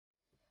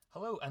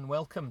Hello and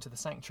welcome to the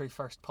Sanctuary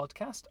First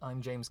podcast. I'm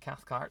James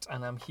Cathcart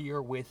and I'm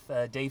here with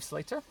Dave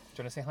Slater. Do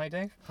you want to say hi,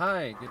 Dave?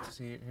 Hi, good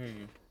to hear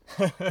you.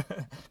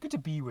 Good to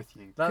be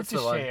be That's good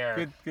the to one.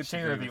 share, Good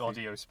share to the be with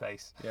audio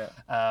space.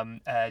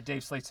 Yeah.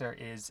 Dave Slater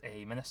is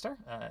a minister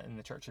in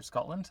the Church of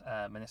Scotland,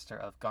 minister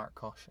of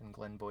Gartcosh and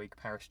Glenboig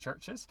parish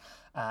churches,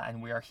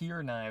 and we are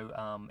here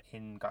now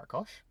in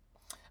Gartcosh.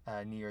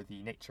 Near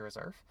the nature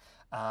reserve,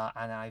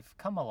 and I've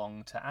come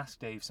along to ask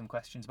Dave some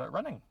questions about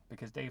running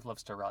because Dave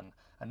loves to run.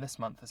 And this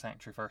month at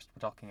Sanctuary First, we're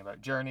talking about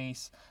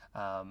journeys,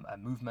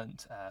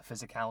 movement,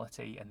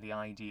 physicality, and the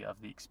idea of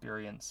the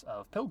experience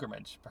of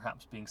pilgrimage,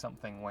 perhaps being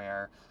something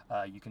where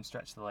you can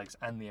stretch the legs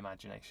and the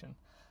imagination,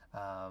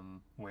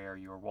 where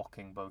you're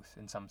walking both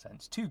in some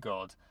sense to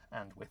God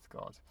and with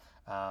God.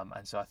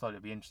 And so I thought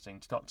it'd be interesting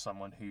to talk to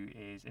someone who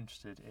is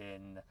interested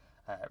in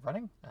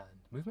running and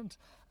movement.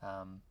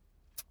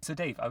 So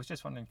Dave, I was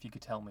just wondering if you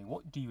could tell me,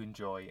 what do you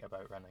enjoy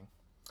about running?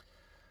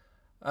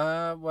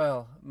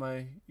 Well,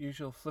 my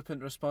usual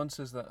flippant response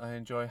is that I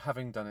enjoy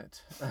having done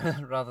it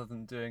rather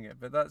than doing it,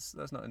 but that's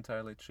not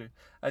entirely true.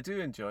 I do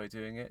enjoy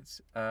doing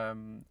it.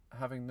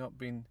 Having not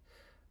been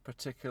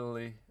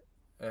particularly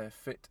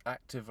fit,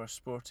 active or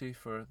sporty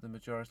for the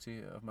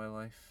majority of my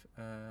life,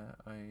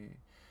 I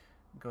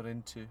got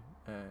into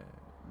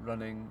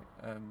running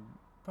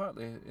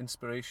partly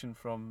inspiration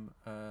from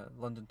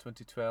London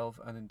 2012,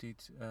 and indeed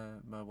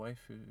my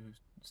wife, who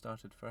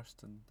started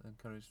first and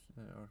encouraged,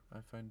 or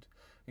I found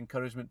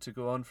encouragement to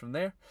go on from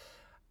there.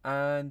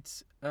 And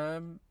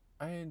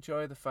I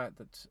enjoy the fact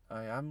that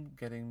I am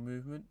getting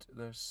movement.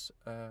 There's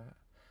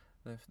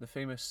the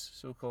famous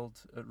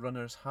so-called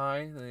runner's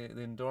high,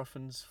 the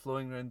endorphins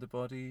flowing around the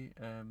body,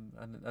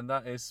 and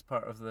that is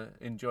part of the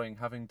enjoying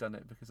having done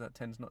it, because that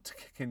tends not to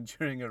kick in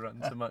during a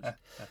run so much,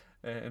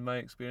 in my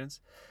experience.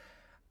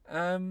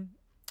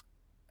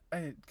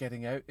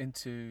 Getting out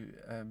into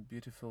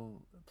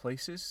beautiful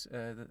places.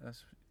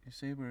 As you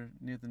say, we're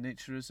near the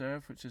nature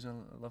reserve, which is a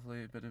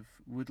lovely bit of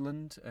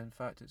woodland. In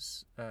fact,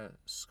 it's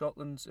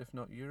Scotland's, if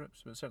not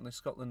Europe's, but certainly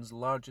Scotland's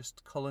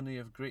largest colony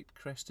of great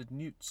crested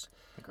newts.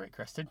 The great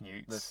crested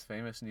newts. The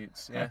famous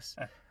newts, yes.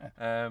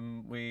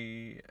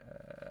 We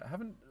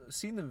haven't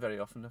seen them very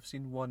often. I've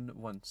seen one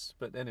once,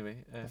 but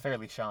anyway. The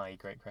fairly shy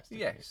great crested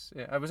newts. Yes,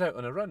 yeah. I was out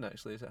on a run,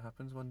 actually, as it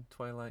happens, one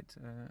twilight,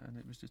 and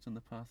it was just on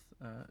the path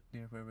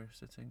near where we're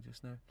sitting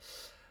just now.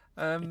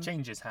 It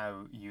changes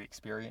how you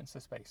experience the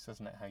space,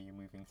 doesn't it? How you're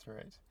moving through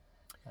it.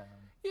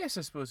 Yes,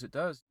 I suppose it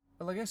does.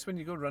 Well, I guess when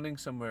you go running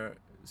somewhere,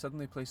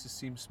 suddenly places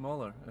seem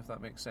smaller, if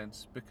that makes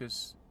sense,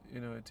 because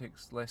it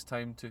takes less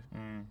time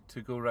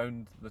to go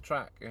round the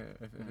track,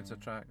 if it's a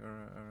track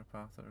or a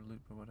path or a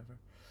loop or whatever.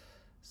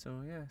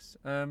 So yes,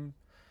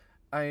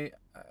 I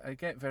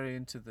get very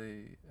into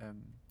the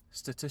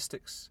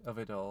statistics of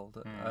it all.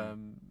 That,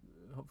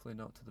 hopefully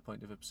not to the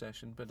point of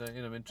obsession, but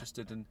I'm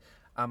interested in,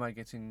 am I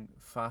getting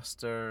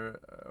faster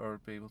or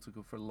be able to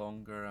go for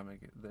longer? Am I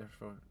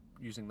therefore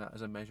using that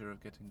as a measure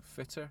of getting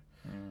fitter?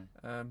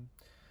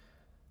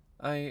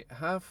 I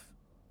have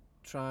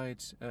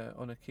tried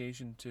on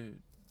occasion to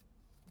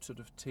sort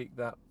of take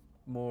that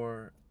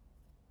more,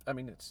 I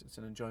mean it's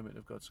an enjoyment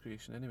of God's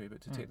creation anyway, but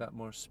to take that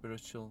more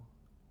spiritual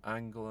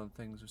angle on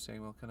things, of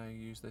saying, well, can I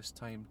use this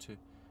time to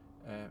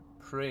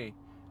pray,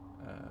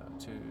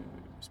 to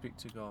speak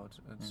to God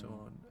and so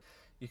on.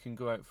 You can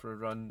go out for a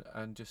run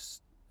and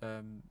just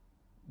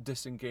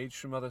disengage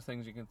from other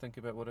things. You can think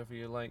about whatever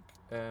you like,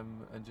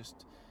 and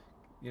just,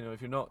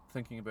 if you're not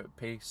thinking about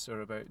pace or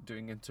about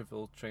doing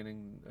interval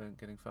training and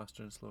getting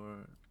faster and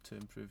slower to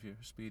improve your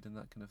speed and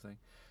that kind of thing,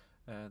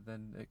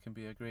 then it can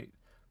be a great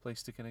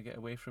place to kind of get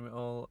away from it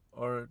all,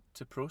 or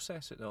to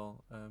process it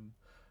all.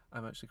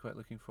 I'm actually quite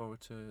looking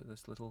forward to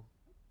this little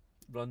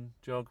run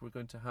jog we're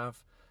going to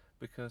have,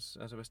 because,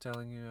 as I was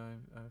telling you,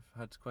 I've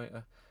had quite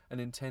an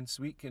intense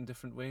week in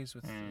different ways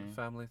with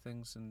family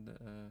things and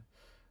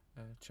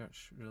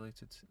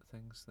church-related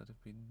things that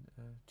have been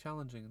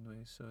challenging in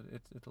ways. So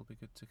it'll be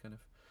good to kind of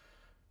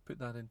put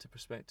that into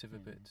perspective a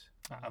bit.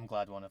 I'm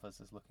glad one of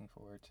us is looking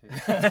forward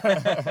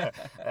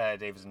to.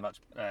 Dave is in much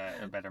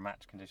better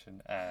match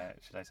condition,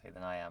 should I say,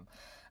 than I am.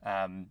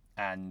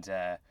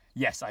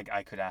 Yes,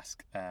 I could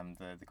ask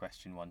the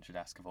question one should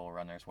ask of all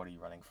runners: what are you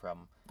running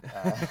from?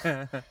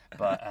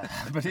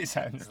 But it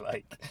sounds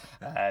like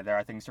there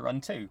are things to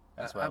run to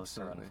as well as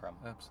to run from.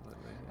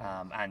 Absolutely.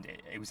 Yeah. And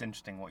it was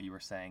interesting what you were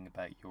saying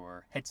about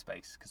your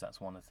headspace, because that's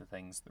one of the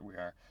things that we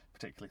are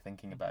particularly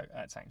thinking about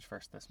at Sanctuary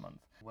First this month.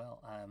 Well,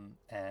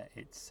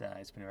 it's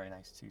been very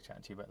nice to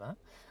chat to you about that,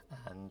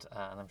 and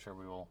I'm sure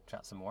we will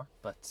chat some more.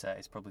 But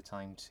it's probably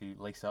time to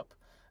lace up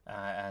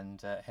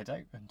and head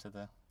out into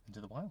the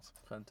wilds.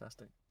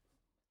 Fantastic.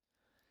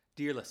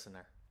 Dear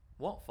listener,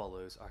 what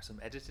follows are some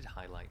edited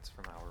highlights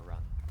from our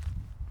run.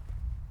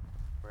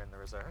 We're in the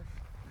reserve.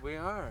 We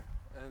are,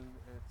 and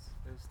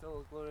it's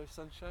still glorious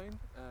sunshine,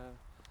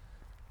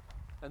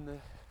 and the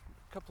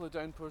couple of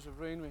downpours of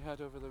rain we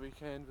had over the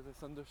weekend with the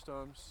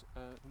thunderstorms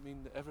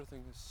mean that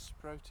everything has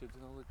sprouted,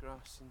 and all the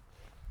grass and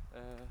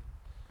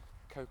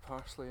cow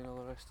parsley and all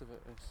the rest of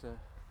it is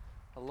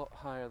a lot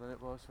higher than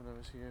it was when I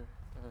was here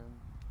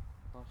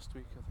last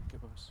week, I think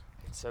it was.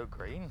 It's so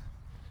green.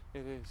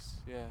 It is,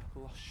 yeah,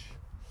 lush.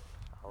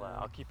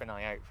 I'll keep an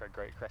eye out for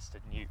great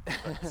crested newt,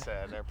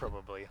 but they're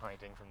probably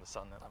hiding from the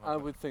sun at the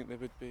moment. I would think they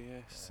would be,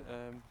 yes.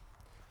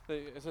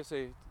 They, as I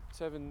say,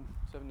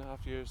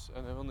 7.5 years,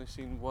 and I've only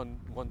seen one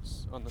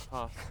once on the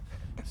path.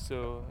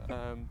 So,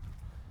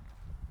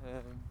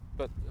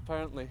 but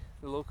apparently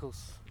the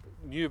locals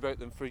knew about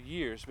them for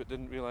years, but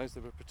didn't realise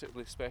they were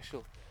particularly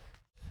special,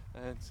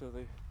 and so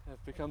they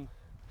have become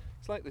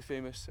slightly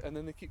famous. And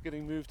then they keep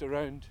getting moved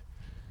around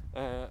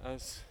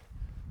as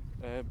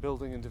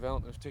building and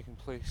development have taken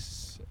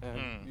place.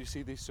 You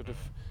see these sort of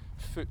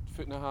foot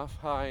and a half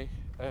high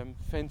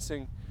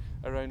fencing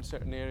around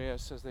certain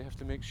areas, as they have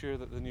to make sure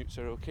that the newts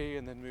are okay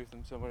and then move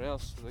them somewhere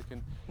else so they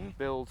can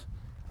build.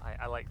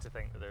 I like to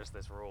think that there's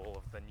this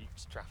role of the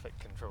newts traffic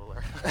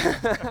controller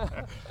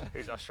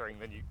who's ushering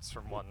the newts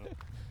from one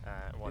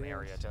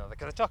area to another.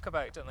 Because they talk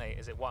about, don't they,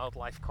 is it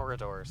wildlife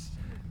corridors?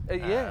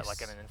 Yes.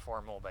 Like on an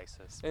informal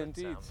basis.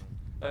 Indeed.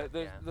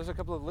 There's a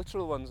couple of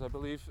literal ones, I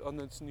believe, on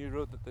this new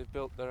road that they've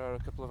built. There are a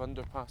couple of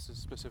underpasses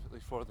specifically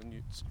for the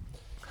newts.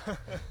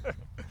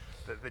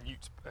 the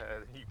newt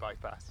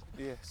bypass.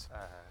 Yes.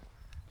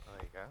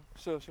 There you go.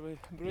 So shall we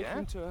break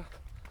into a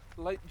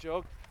light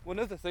jog? One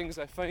of the things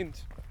I find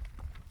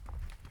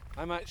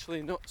I'm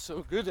actually not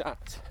so good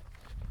at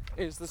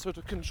is the sort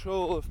of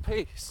control of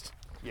pace.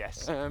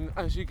 Yes.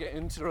 As you get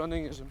into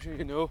running, as I'm sure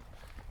you know,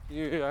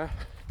 you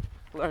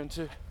learn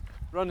to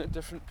run at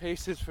different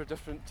paces for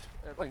different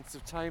lengths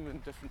of time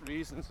and different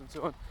reasons and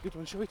so on. Good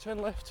one. Shall we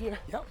turn left here?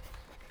 Yep.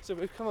 So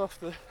we've come off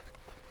the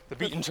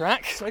beaten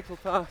track cycle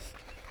path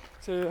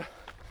to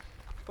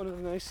one of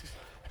the nice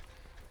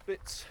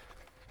bits.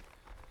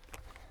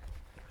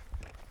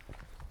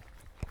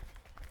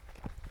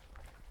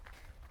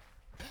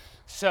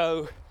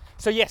 So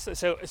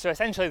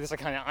essentially there's a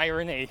kind of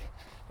irony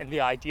in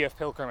the idea of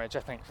pilgrimage, I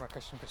think, from a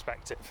Christian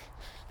perspective.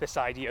 This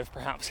idea of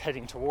perhaps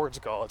heading towards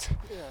God,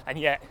 and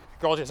yet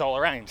God is all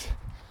around.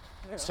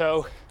 Yeah.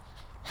 So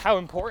how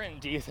important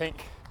do you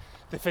think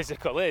the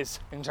physical is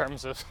in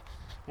terms of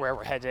where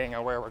we're heading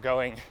or where we're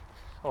going,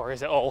 or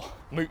is it all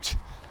moot?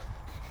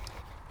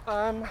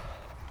 I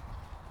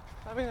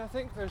mean, I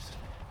think there's,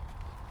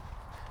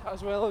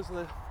 as well as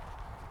the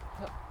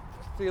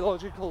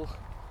theological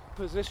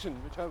position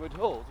which I would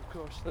hold, of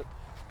course, that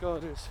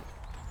God is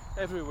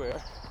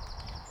everywhere,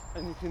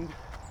 and you can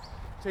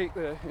take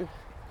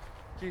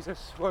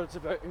Jesus' words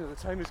about the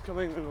time is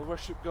coming when we'll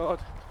worship God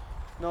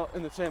not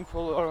in the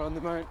temple or on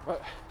the mount,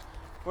 but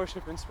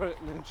worship in spirit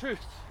and in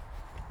truth,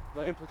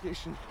 by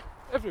implication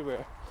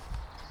everywhere.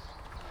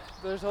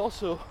 There's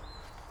also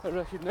a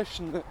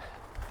recognition that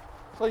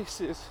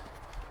places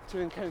to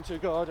encounter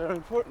God are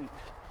important.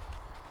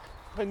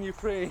 When you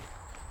pray,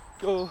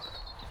 go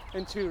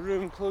into your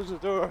room, close the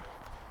door,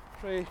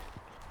 pray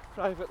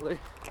privately.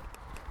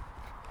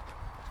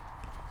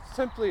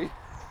 Simply,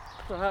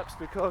 perhaps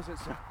because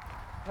it's a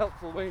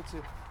helpful way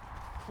to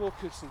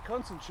focus and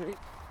concentrate,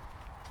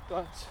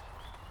 but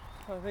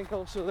I think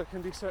also there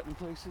can be certain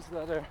places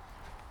that are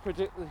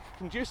particularly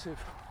conducive,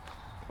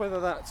 whether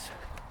that's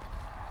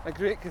a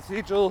great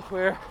cathedral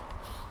where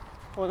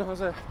one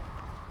has a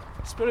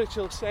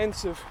spiritual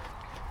sense of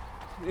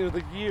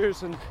the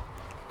years and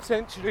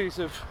centuries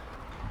of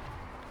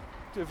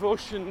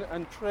devotion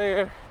and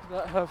prayer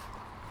that have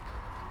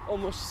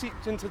almost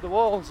seeped into the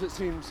walls, it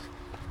seems,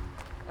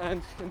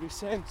 and can be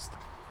sensed.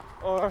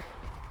 Or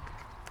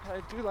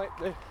I do like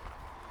the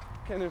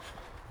kind of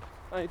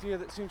idea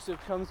that seems to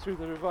have come through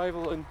the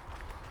revival and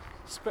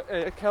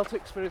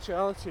Celtic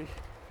spirituality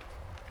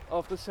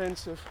of the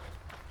sense of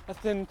a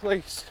thin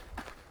place,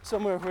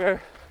 somewhere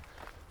where,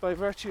 by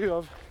virtue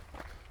of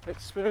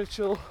its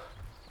spiritual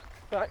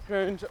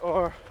background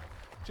or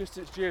just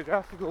its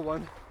geographical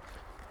one,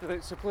 that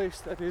it's a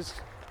place that is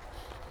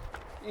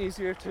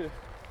easier to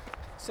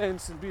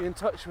sense and be in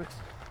touch with,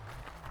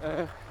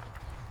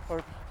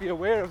 or be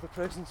aware of the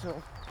presence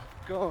of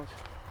God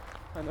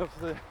and of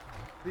the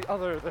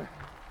other, the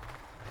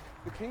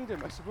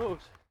kingdom, I suppose.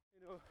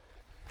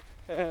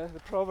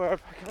 The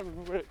proverb, I can't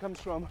remember where it comes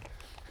from.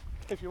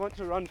 If you want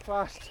to run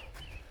fast,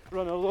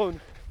 run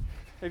alone.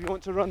 If you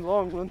want to run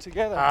long, run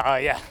together.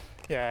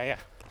 Yeah.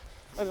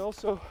 And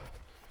also,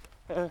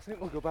 I think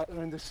we'll go back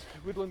around this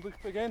woodland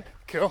loop again.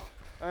 Cool.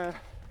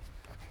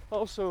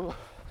 Also,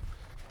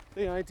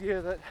 the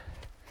idea that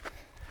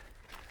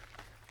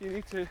you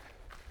need to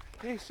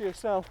pace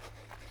yourself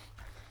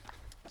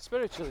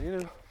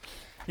spiritually,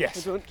 Yes.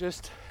 You don't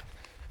just,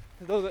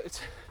 although that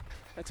it's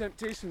a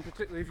temptation,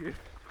 particularly if you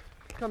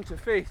come to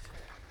faith,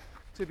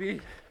 to be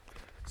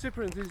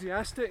super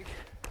enthusiastic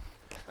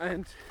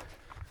and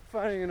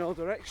firing in all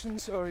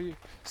directions, or you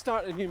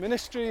start a new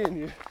ministry and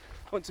you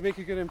want to make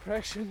a good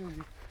impression and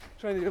you're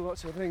trying to do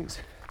lots of things.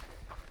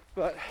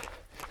 But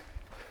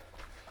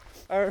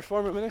our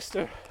former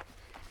minister,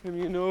 whom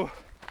you know,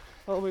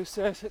 always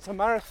says it's a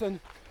marathon,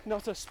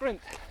 not a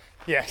sprint.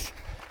 Yes.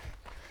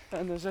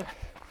 And there's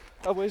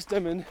a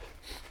wisdom in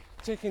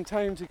taking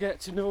time to get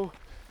to know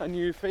a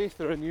new faith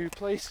or a new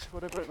place,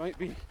 whatever it might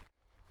be.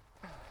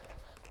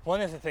 One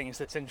of the things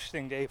that's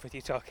interesting, Dave, with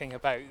you talking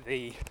about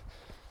the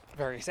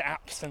various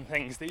apps and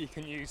things that you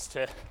can use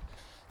to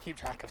keep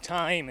track of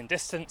time and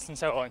distance and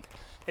so on,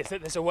 is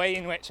that there's a way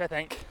in which I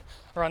think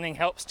running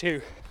helps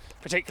to,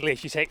 particularly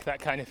if you take that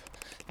kind of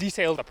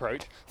detailed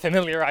approach,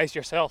 familiarise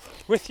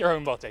yourself with your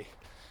own body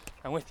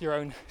and with your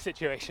own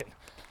situation.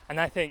 And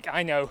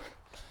I know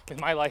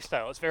with my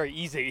lifestyle it's very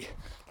easy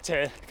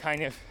to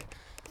kind of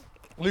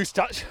lose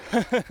touch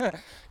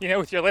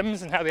with your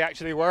limbs and how they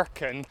actually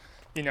work, and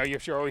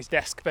you're always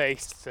desk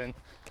based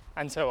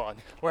and so on.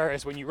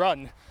 Whereas when you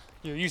run,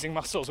 you're using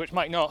muscles which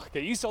might not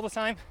get used all the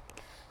time,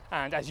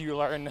 and as you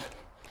learn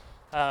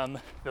the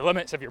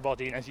limits of your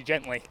body and as you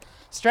gently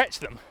stretch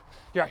them,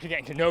 you're actually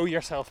getting to know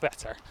yourself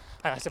better.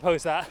 And I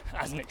suppose that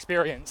as an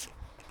experience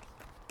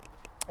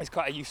is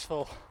quite a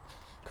useful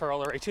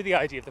corollary to the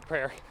idea of the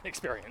prayer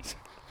experience,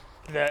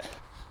 that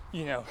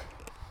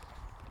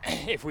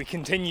if we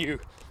continue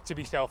to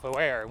be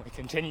self-aware and we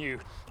continue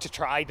to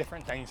try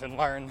different things and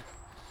learn,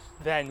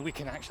 then we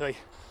can actually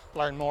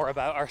learn more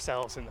about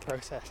ourselves in the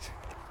process.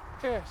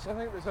 Yes, I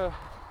think there's a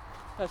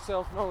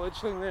self-knowledge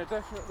thing there,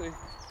 definitely.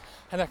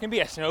 And there can be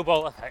a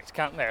snowball effect,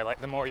 can't there?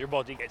 Like the more your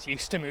body gets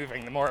used to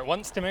moving, the more it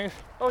wants to move.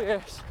 Oh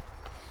yes,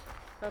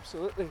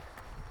 absolutely.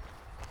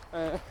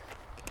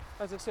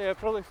 As I say, I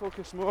probably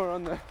focus more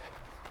on the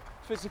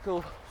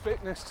physical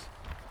fitness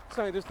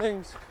side of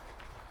things,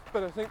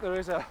 but I think there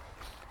is a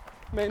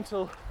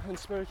mental and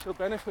spiritual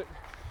benefit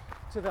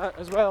to that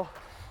as well.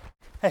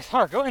 It's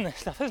hard going, this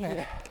stuff, isn't it?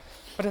 Yeah.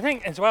 But I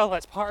think as well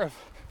that's part of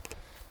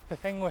the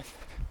thing with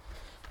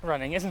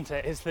running, isn't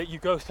it? Is that you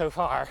go so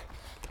far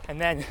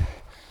and then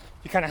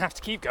you kind of have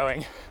to keep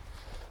going,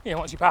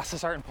 once you pass a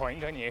certain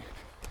point, don't you?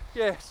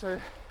 Yeah, so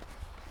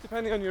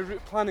depending on your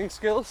route planning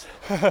skills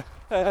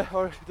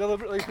or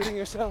deliberately putting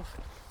yourself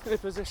in a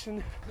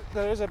position,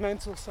 there is a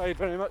mental side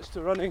very much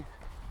to running,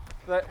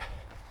 that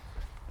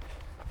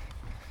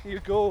you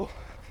go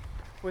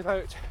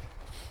without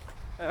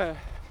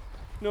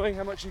knowing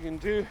how much you can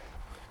do.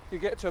 You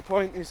get to a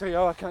point and you say,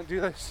 oh, I can't do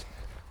this,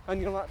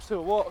 and you lapse to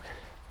a walk.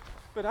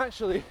 But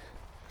actually,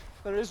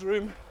 there is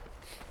room,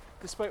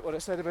 despite what I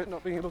said about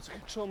not being able to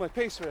control my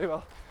pace very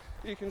well.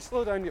 You can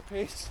slow down your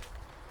pace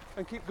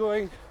and keep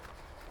going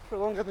for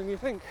longer than you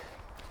think.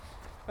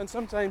 And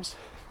sometimes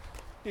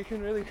you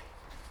can really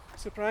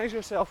surprise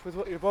yourself with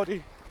what your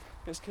body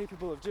is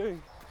capable of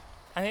doing.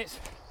 And it's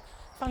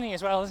funny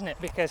as well, isn't it?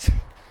 Because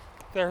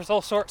there's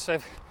all sorts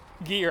of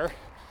gear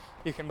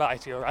you can buy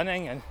to go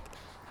running, and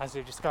as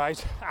we've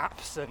described,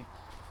 apps and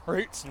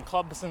routes and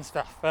clubs and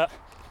stuff. But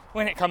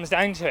when it comes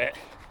down to it,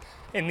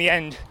 in the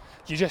end,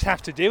 you just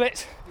have to do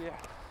it.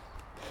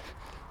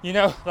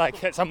 Yeah.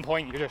 Like at some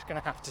point you're just going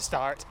to have to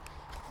start.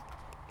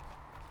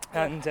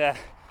 And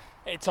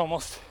it's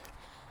almost,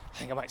 I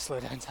think I might slow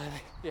down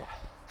slightly. Yeah.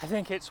 I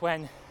think it's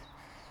when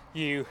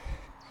you,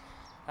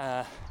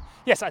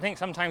 yes, I think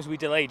sometimes we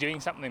delay doing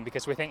something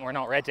because we think we're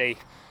not ready,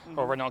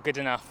 or we're not good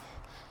enough,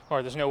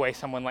 or there's no way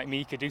someone like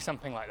me could do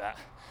something like that.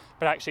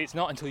 But actually it's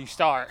not until you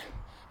start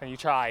and you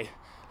try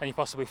and you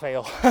possibly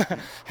fail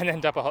and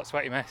end up a hot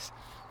sweaty mess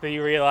that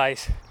you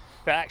realise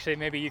that actually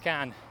maybe you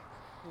can.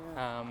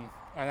 Yeah.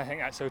 And I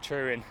think that's so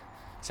true in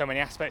so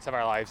many aspects of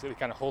our lives, that we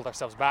kind of hold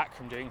ourselves back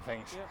from doing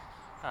things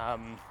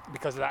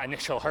because of that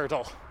initial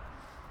hurdle.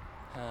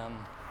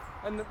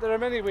 And there are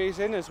many ways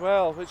in as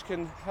well which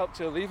can help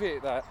to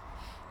alleviate that.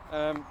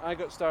 I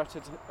got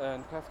started,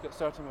 and Kath got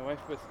started, my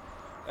wife, with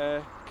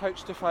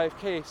Couch to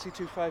 5K,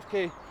 C2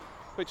 5K,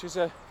 which is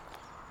there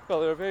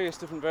are various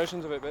different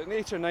versions of it, but an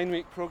 8 or 9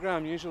 week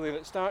program usually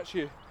that starts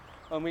you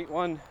on week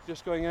 1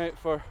 just going out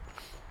for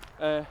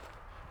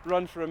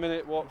run for a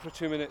minute, walk for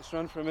 2 minutes,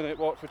 run for a minute,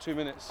 walk for 2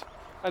 minutes.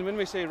 And when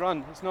we say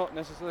run, it's not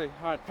necessarily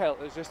hard pelt,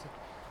 it's just a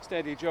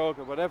steady jog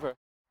or whatever.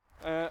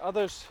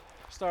 Others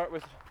start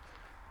with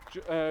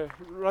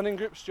running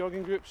groups,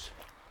 jogging groups,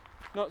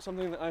 not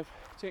something that I've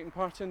taken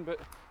part in, but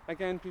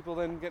again, people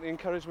then get the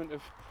encouragement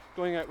of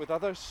going out with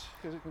others,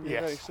 because it can be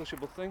a very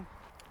sociable thing.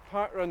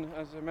 Park run,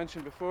 as I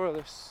mentioned before,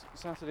 this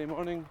Saturday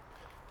morning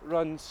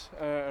runs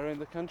around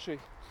the country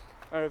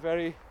are a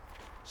very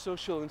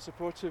social and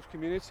supportive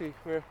community,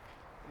 where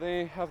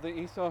they have the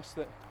ethos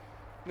that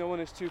no one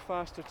is too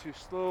fast or too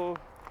slow.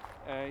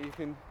 You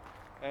can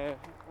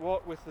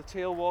walk with the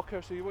tail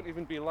walker, so you won't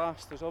even be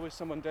last. There's always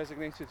someone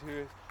designated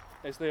who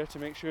is there to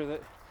make sure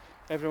that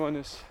everyone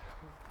is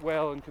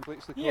well and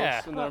completely close.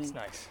 Yeah, and that's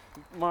nice.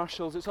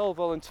 Marshals, it's all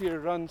volunteer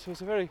run, so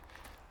it's a very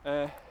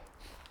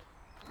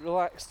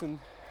relaxed and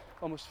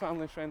almost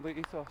family-friendly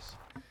ethos.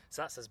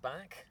 So that's us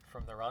back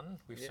from the run.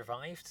 We've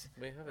survived.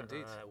 We have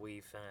indeed.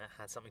 We've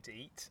had something to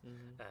eat.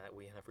 Mm-hmm.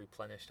 We have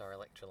replenished our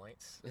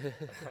electrolytes,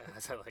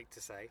 as I like to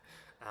say.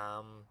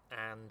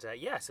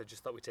 So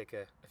just thought we'd take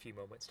a few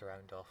moments to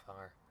round off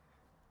our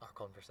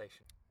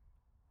conversation.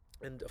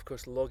 And of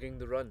course, logging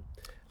the run.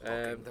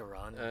 Logging the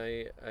run.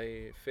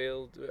 I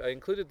failed. I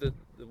included the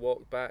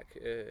walk back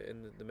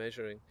in the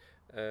measuring.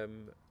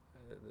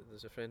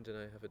 There's a friend and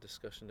I have a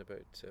discussion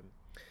about.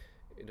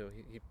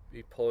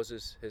 He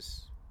pauses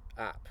his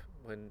app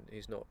when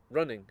he's not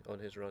running on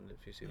his run,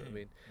 if you see what I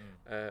mean.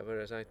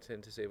 Whereas I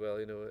tend to say, well,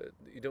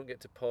 you don't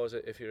get to pause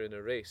it if you're in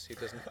a race. He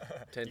doesn't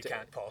tend You to.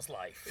 can't pause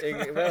life.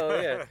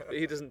 Well, yeah, but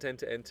he doesn't tend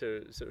to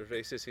enter sort of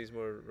races. He's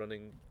more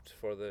running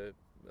for the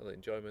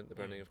enjoyment, the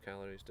burning of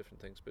calories,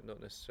 different things, but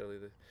not necessarily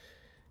the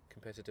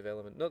competitive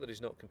element. Not that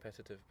he's not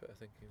competitive, but I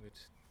think he would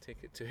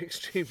take it to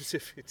extremes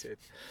if he did.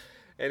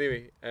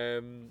 Anyway,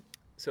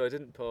 so I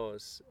didn't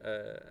pause,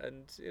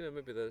 and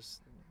maybe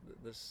there's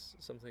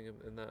something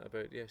in that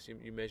about, yes,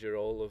 you measure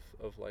all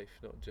of life,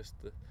 not just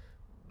the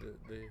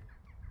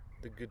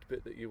good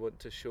bit that you want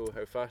to show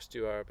how fast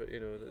you are, but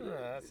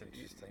that's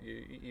interesting.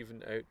 You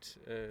even out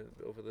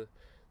over the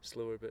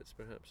slower bits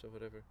perhaps, or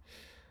whatever.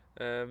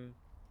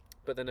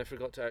 But then I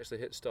forgot to actually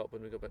hit stop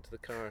when we got back to the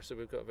car, so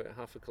we've got about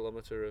half a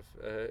kilometre of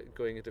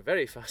going at a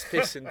very fast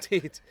pace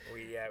indeed.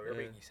 We were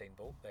beating Usain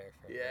Bolt there.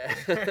 Yeah.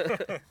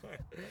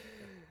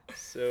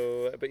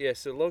 So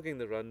logging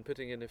the run,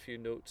 putting in a few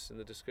notes in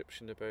the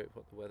description about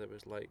what the weather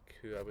was like,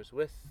 who I was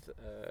with,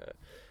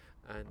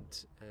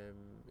 and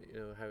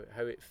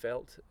how it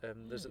felt.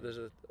 There's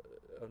a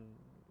on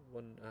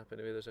one app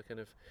anyway. There's a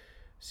kind of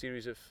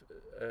series of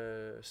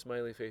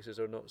smiley faces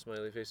or not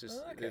smiley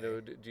faces. Okay.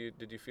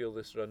 Did you feel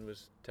this run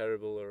was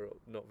terrible or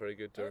not very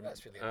good or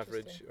that's really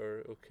average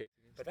or okay?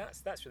 But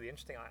that's really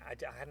interesting. I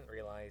hadn't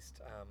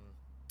realised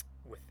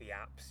with the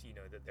apps,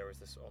 that there was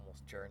this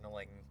almost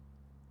journaling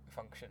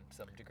function to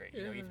some degree.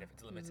 Even if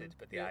it's limited,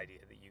 but the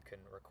idea that you can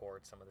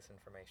record some of this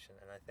information,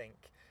 and I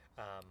think.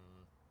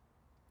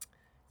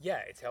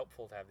 It's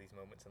helpful to have these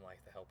moments in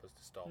life that help us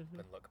to stop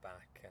and look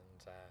back and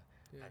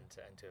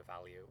to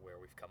evaluate where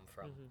we've come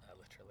from,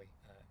 literally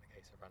in the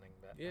case of running,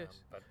 but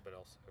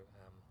also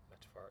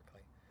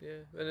metaphorically.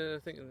 Yeah, and then I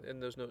think in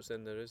those notes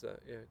then there is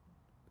that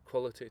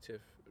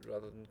qualitative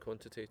rather than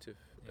quantitative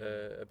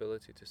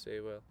ability to say,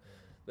 well,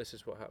 this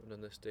is what happened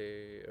on this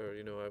day, or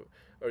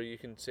or you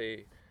can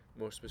say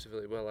more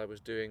specifically, well, I was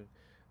doing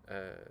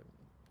a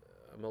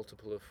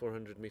multiple of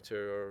 400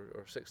 metre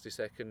or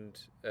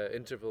 60-second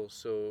intervals,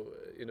 so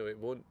it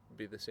won't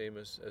be the same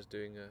as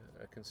doing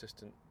a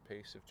consistent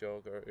pace of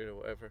jog or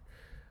whatever.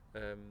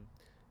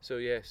 So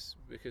yes,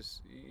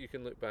 because you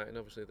can look back and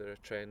obviously there are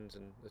trends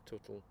and the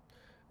total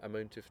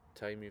amount of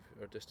time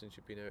or distance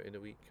you've been out in a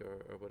week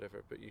or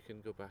whatever, but you can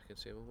go back and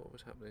say, well, what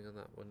was happening on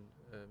that one?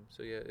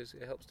 So yeah,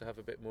 it helps to have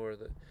a bit more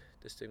that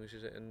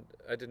distinguishes it. And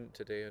I didn't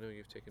today. I know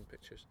you've taken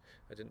pictures.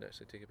 I didn't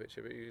actually take a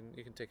picture, but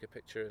you can take a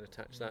picture and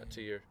attach that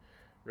to your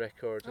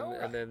record,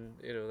 and then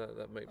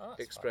that might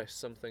express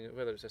something,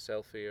 whether it's a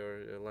selfie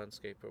or a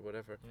landscape or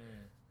whatever.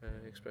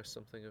 Express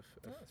something of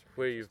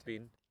where you've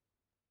been.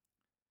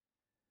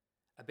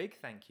 A big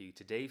thank you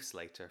to Dave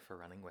Slater for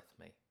running with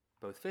me,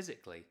 both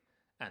physically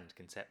and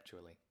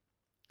conceptually.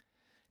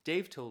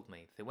 Dave told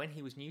me that when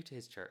he was new to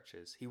his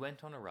churches, he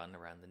went on a run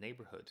around the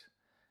neighbourhood,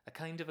 a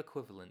kind of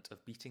equivalent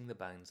of beating the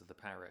bounds of the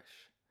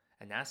parish,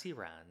 and as he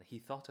ran, he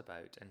thought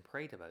about and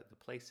prayed about the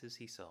places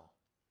he saw.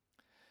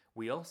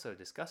 We also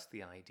discussed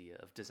the idea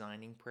of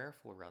designing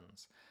prayerful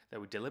runs that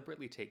would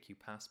deliberately take you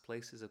past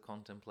places of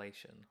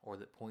contemplation or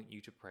that point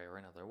you to prayer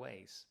in other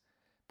ways.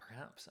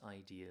 Perhaps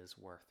ideas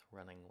worth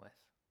running with.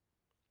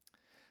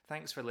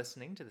 Thanks for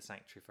listening to the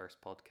Sanctuary First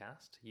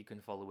podcast. You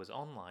can follow us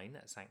online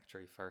at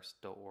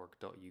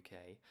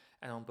sanctuaryfirst.org.uk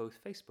and on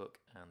both Facebook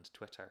and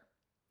Twitter.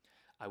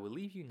 I will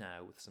leave you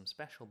now with some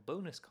special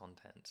bonus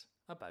content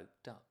about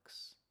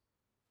ducks.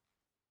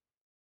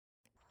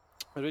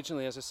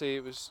 Originally, as I say,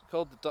 it was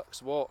called the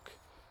Ducks Walk,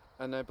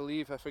 and I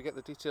believe, I forget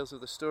the details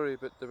of the story,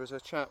 but there was a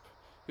chap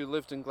who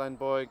lived in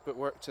Glenboig but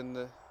worked in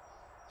the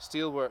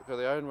steelwork, or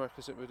the ironwork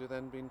as it would have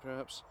then been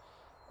perhaps,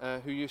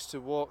 who used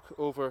to walk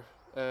over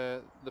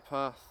the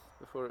path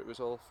before it was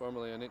all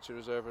formerly a nature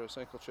reserve or a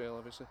cycle trail,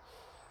 obviously.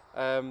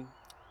 And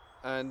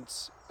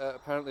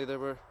apparently there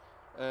were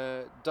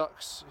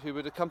ducks who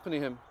would accompany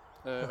him,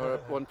 or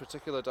one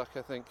particular duck,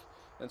 I think,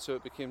 and so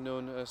it became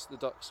known as the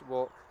Ducks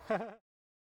Walk.